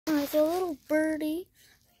little birdie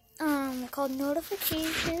called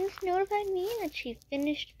Notifications notified me that she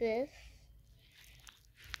finished this.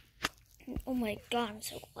 Oh my god, I'm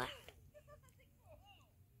so glad.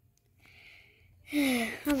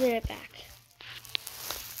 I'll be right back.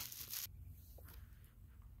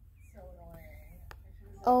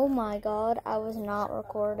 Oh my god, I was not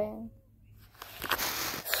recording.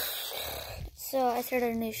 So I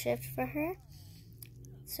started a new shift for her.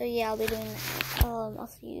 So yeah, I'll be doing that. I'll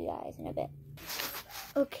see you guys in a bit.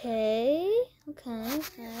 Okay. We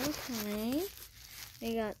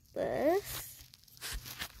got this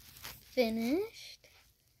finished.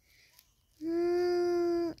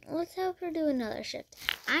 Let's have her do another shift.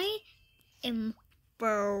 I am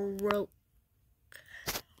broke.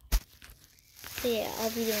 So yeah, I'll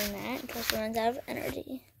be doing that until she runs out of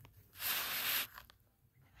energy.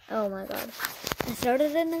 Oh my god. I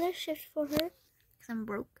started another shift for her because I'm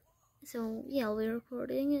broke. So yeah, I'll be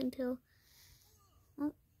recording until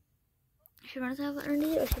she runs out of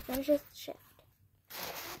energy or she finishes the shift.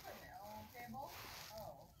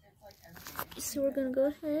 So we're gonna go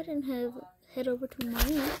ahead and head over to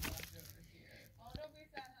my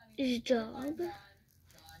job.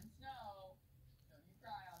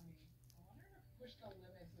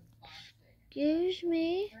 Excuse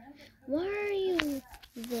me, why are you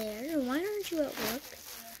there? Why aren't you at work?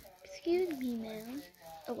 Excuse me, ma'am.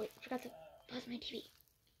 Oh wait, I forgot to pause my TV.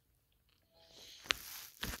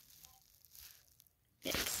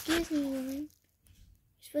 Excuse me, woman. You're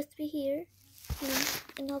supposed to be here,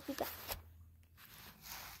 and I'll be back.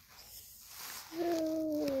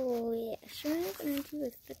 So yeah, sure enough, energy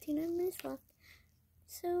with 59 minutes left.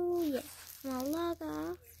 So yeah, I'll log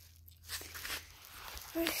off.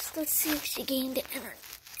 First, let's see if she gained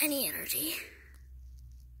any energy.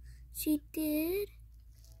 She did.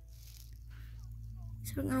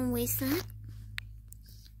 So we're gonna waste that.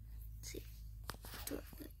 Let's see.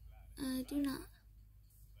 Do not.